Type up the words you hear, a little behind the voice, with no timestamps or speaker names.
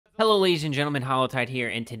Hello, ladies and gentlemen, Hollowtide here,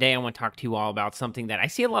 and today I want to talk to you all about something that I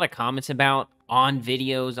see a lot of comments about on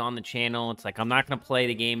videos on the channel. It's like, I'm not going to play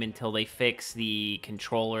the game until they fix the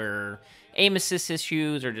controller aim assist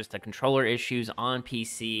issues or just the controller issues on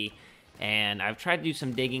PC. And I've tried to do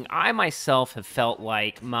some digging. I myself have felt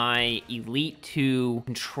like my Elite 2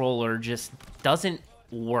 controller just doesn't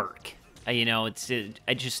work.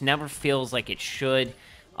 It just never feels like it should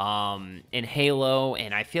in Halo,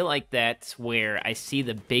 and I feel like that's where I see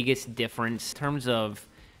the biggest difference in terms of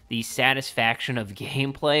the satisfaction of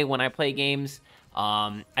gameplay when I play games.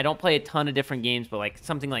 I don't play a ton of different games, but like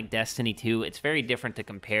something like Destiny 2, it's very different to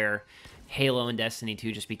compare Halo and Destiny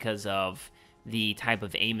 2 just because of the type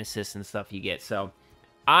of aim assist and stuff you get. So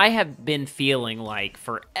I have been feeling like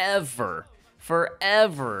forever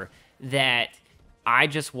that I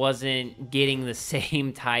just wasn't getting the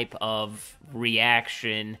same type of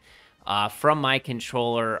reaction from my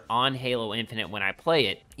controller on Halo Infinite when I play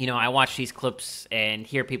it. I watch these clips and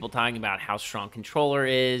hear people talking about how strong controller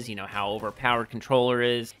is, how overpowered controller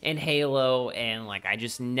is in Halo, and like I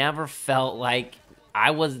just never felt like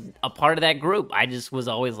I was a part of that group. I just was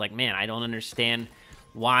always like, man, I don't understand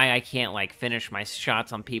why I can't like finish my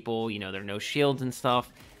shots on people. There are no shields and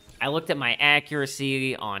stuff. I looked at my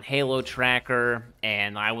accuracy on Halo Tracker,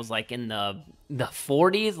 and I was like in the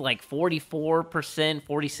 40s, like 44%,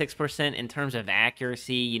 46% in terms of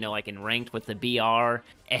accuracy, like in ranked with the BR.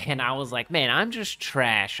 And I was like, man, I'm just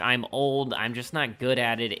trash. I'm old. I'm just not good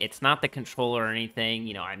at it. It's not the controller or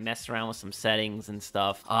anything. I messed around with some settings and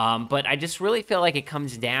stuff. But I just really feel like it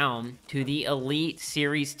comes down to the Elite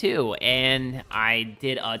Series 2. And I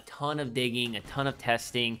did a ton of digging, a ton of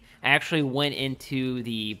testing. I actually went into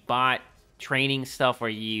the bot training stuff where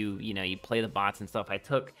you play the bots and stuff. I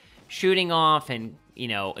took shooting off and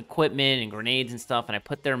equipment and grenades and stuff, and I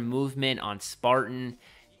put their movement on Spartan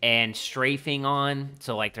and strafing on,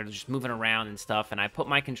 so like they're just moving around and stuff. And I put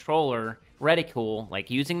my controller reticule, like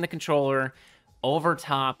using the controller over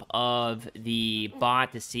top of the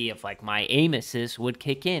bot to see if like my aim assist would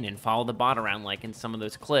kick in and follow the bot around like in some of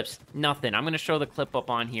those clips. Nothing. I'm gonna show the clip up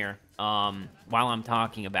on here while I'm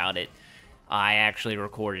talking about it. I actually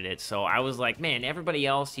recorded it. So I was like, man, everybody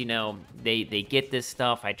else, they get this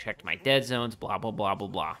stuff. I checked my dead zones, blah, blah, blah, blah,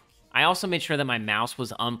 blah. I also made sure that my mouse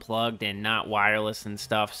was unplugged and not wireless and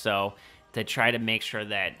stuff. So to try to make sure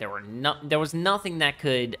that there was nothing that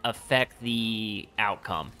could affect the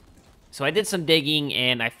outcome. So I did some digging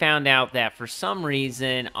and I found out that for some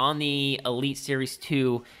reason on the Elite Series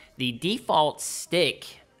 2, the default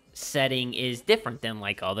stick setting is different than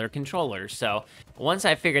like other controllers. So once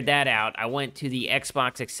I figured that out, I went to the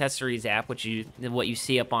Xbox Accessories app, what you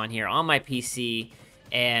see up on here on my PC,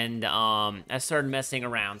 and I started messing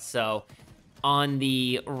around. So on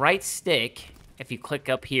the right stick, if you click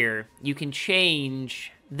up here, you can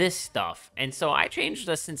change this stuff. And so I changed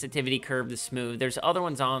the sensitivity curve to smooth. There's other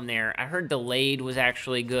ones on there. I heard delayed was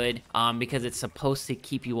actually good because it's supposed to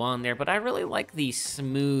keep you on there, but I really like the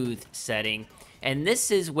smooth setting. And this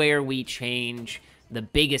is where we change the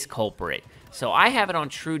biggest culprit. So I have it on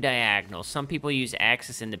true diagonal. Some people use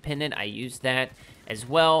axis independent. I use that as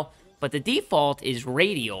well. But the default is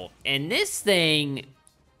radial. And this thing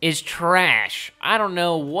is trash. I don't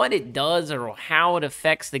know what it does or how it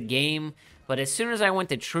affects the game. But as soon as I went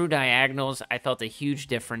to true diagonals, I felt a huge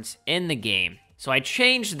difference in the game. So I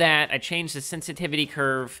changed that. I changed the sensitivity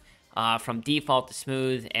curve from default to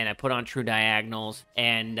smooth, and I put on true diagonals,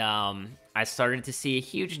 and I started to see a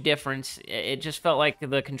huge difference. It just felt like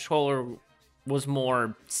the controller was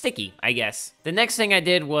more sticky, I guess. The next thing I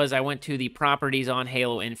did was I went to the properties on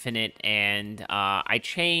Halo Infinite, and I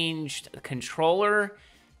changed controller,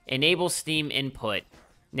 enable Steam input.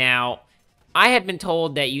 Now, I had been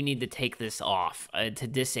told that you need to take this off to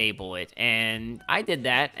disable it, and I did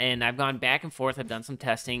that, and I've gone back and forth. I've done some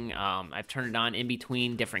testing. I've turned it on in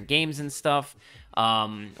between different games and stuff,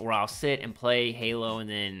 where I'll sit and play Halo and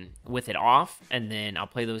then with it off, and then I'll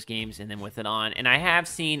play those games and then with it on. And I have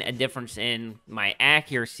seen a difference in my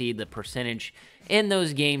accuracy, the percentage in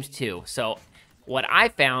those games too. So what I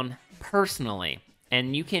found personally,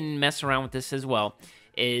 and you can mess around with this as well,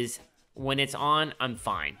 is when it's on, I'm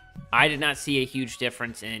fine. I did not see a huge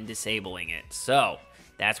difference in disabling it. So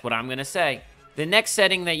that's what I'm going to say. The next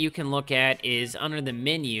setting that you can look at is under the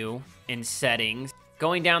menu in settings,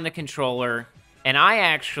 going down the controller, and I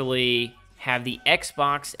actually have the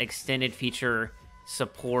Xbox Extended Feature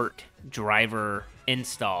Support driver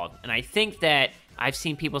installed. And I think that I've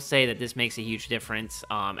seen people say that this makes a huge difference.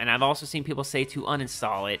 And I've also seen people say to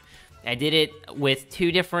uninstall it. I did it with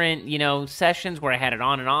two different, sessions where I had it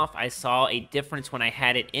on and off. I saw a difference when I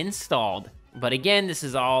had it installed. But again, this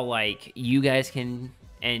is all like, you guys can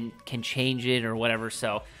and can change it or whatever.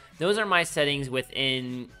 So those are my settings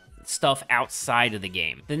within stuff outside of the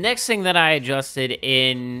game. The next thing that I adjusted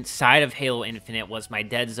inside of Halo Infinite was my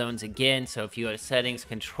dead zones again. So if you go to settings,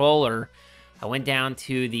 controller, I went down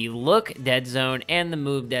to the look dead zone and the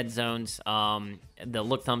move dead zones, the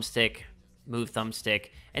look thumbstick, move thumbstick,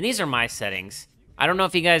 and these are my settings. I don't know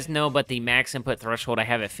if you guys know, but the max input threshold I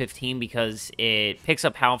have at 15 because it picks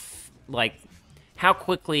up how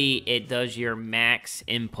quickly it does your max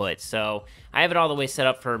input. So I have it all the way set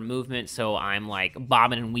up for movement, so I'm like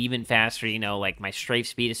bobbing and weaving faster, you know, like my strafe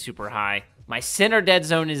speed is super high. My center dead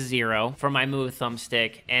zone is 0 for my move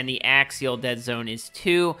thumbstick, and the axial dead zone is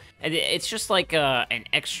 2. It's just like an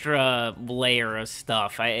extra layer of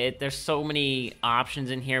stuff. There's so many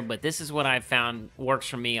options in here, but this is what I've found works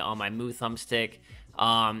for me on my move thumbstick.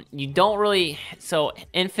 You don't really, so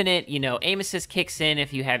Infinite, you know, aim assist kicks in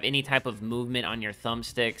if you have any type of movement on your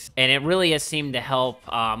thumbsticks, and it really has seemed to help.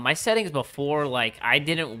 My settings before, like, I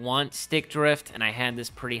didn't want stick drift, and I had this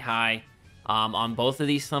pretty high on both of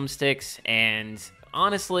these thumbsticks, and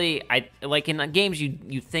honestly, like in games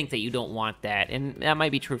you think that you don't want that, and that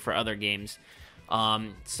might be true for other games.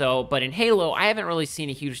 But in Halo, I haven't really seen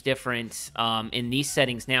a huge difference in these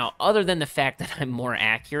settings now, other than the fact that I'm more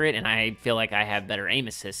accurate and I feel like I have better aim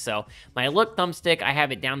assist. So my look thumbstick, I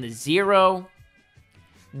have it down to 0.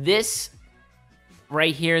 This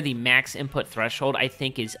right here, the max input threshold, I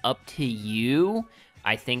think is up to you.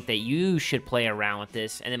 I think that you should play around with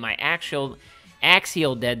this. And then my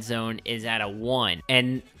axial dead zone is at a 1.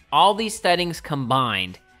 And all these settings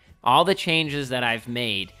combined, all the changes that I've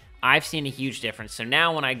made, I've seen a huge difference. So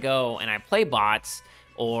now when I go and I play bots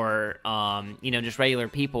or, you know, just regular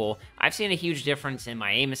people, I've seen a huge difference in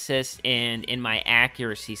my aim assist and in my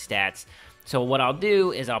accuracy stats. So what I'll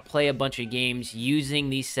do is I'll play a bunch of games using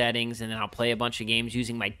these settings, and then I'll play a bunch of games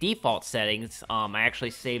using my default settings. I actually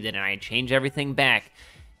saved it and I changed everything back.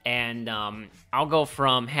 And I'll go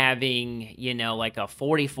from having, you know, like a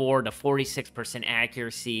 44 to 46%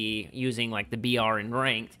 accuracy using like the BR and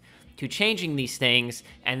ranked, to changing these things,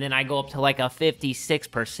 and then I go up to like a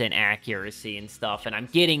 56% accuracy and stuff, and I'm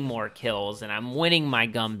getting more kills, and I'm winning my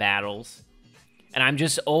gun battles, and I'm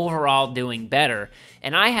just overall doing better.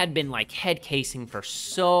 And I had been like head casing for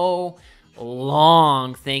so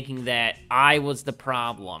long thinking that I was the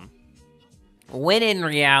problem, when in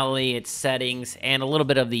reality it's settings and a little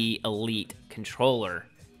bit of the elite controller.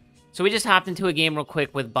 So we just hopped into a game real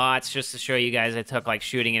quick with bots just to show you guys. I took like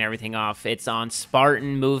shooting and everything off. It's on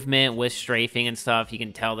Spartan movement with strafing and stuff. You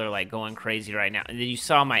can tell they're like going crazy right now. And you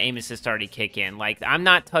saw my aim assist already kick in. Like, I'm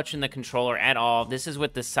not touching the controller at all. This is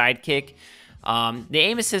with the sidekick. The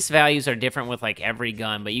aim assist values are different with like every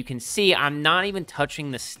gun, but you can see I'm not even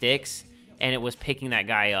touching the sticks, and it was picking that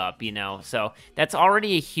guy up, you know. So that's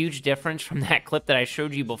already a huge difference from that clip that I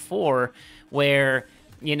showed you before, where,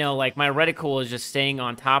 you know, like my reticle is just staying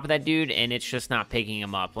on top of that dude and it's just not picking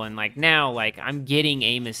him up. And like now, like I'm getting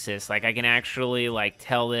aim assist. Like I can actually like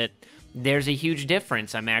tell that there's a huge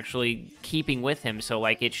difference. I'm actually keeping with him. So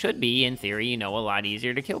like it should be, in theory, you know, a lot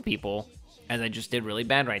easier to kill people, as I just did really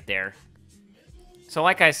bad right there. So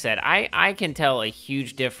like I said, I can tell a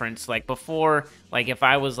huge difference. Like before, like if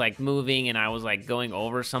I was like moving and I was like going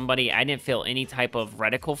over somebody, I didn't feel any type of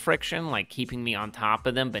reticle friction, like keeping me on top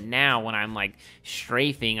of them. But now when I'm like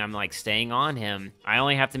strafing, I'm like staying on him. I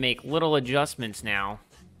only have to make little adjustments now.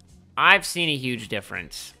 I've seen a huge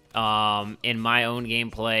difference in my own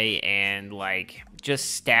gameplay and like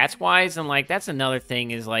just stats wise. And like that's another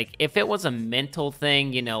thing, is like if it was a mental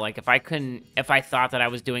thing, you know, like if I thought that I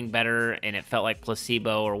was doing better and it felt like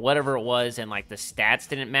placebo or whatever it was, and like the stats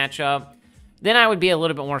didn't match up, then I would be a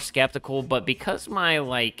little bit more skeptical. But because my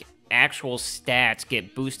like actual stats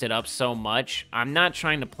get boosted up so much, I'm not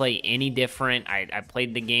trying to play any different. I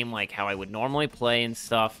played the game like how I would normally play and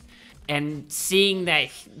stuff. And seeing that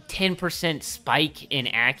 10% spike in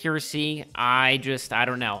accuracy, I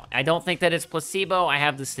don't know. I don't think that it's placebo. I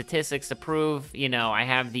have the statistics to prove, you know, I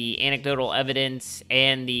have the anecdotal evidence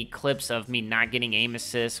and the clips of me not getting aim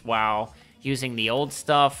assist while using the old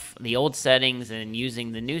stuff, the old settings, and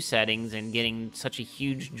using the new settings, and getting such a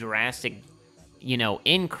huge, drastic, you know,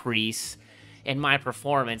 increase in my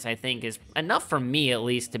performance. I think is enough for me, at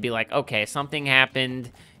least, to be like, okay, something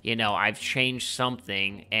happened. You know, I've changed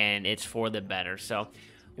something, and it's for the better. So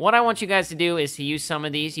what I want you guys to do is to use some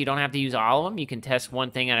of these. You don't have to use all of them. You can test one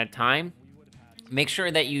thing at a time. Make sure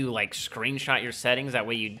that you, like, screenshot your settings. That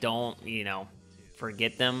way you don't, you know,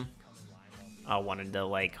 forget them. I wanted to,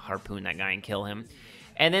 like, harpoon that guy and kill him.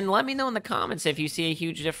 And then let me know in the comments if you see a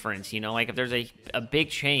huge difference. You know, like, if there's a big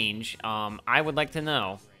change, I would like to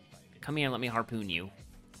know. Come here and let me harpoon you.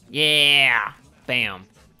 Yeah! Bam.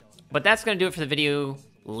 But that's going to do it for the video,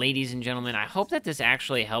 ladies and gentlemen. I hope that this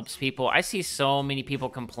actually helps people. I see so many people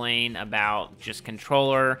complain about just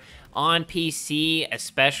controller on PC,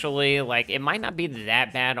 especially. Like, it might not be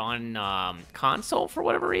that bad on console for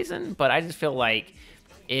whatever reason, but I just feel like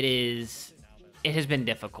it has been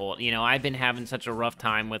difficult. You know, I've been having such a rough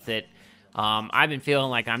time with it. I've been feeling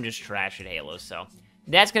like I'm just trash at Halo, so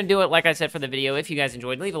that's going to do it, like I said, for the video. If you guys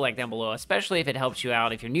enjoyed, leave a like down below, especially if it helps you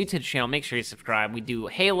out. If you're new to the channel, make sure you subscribe. We do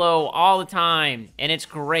Halo all the time, and it's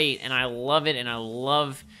great, and I love it, and I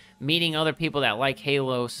love meeting other people that like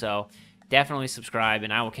Halo, so definitely subscribe,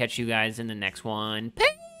 and I will catch you guys in the next one.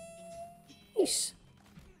 Peace!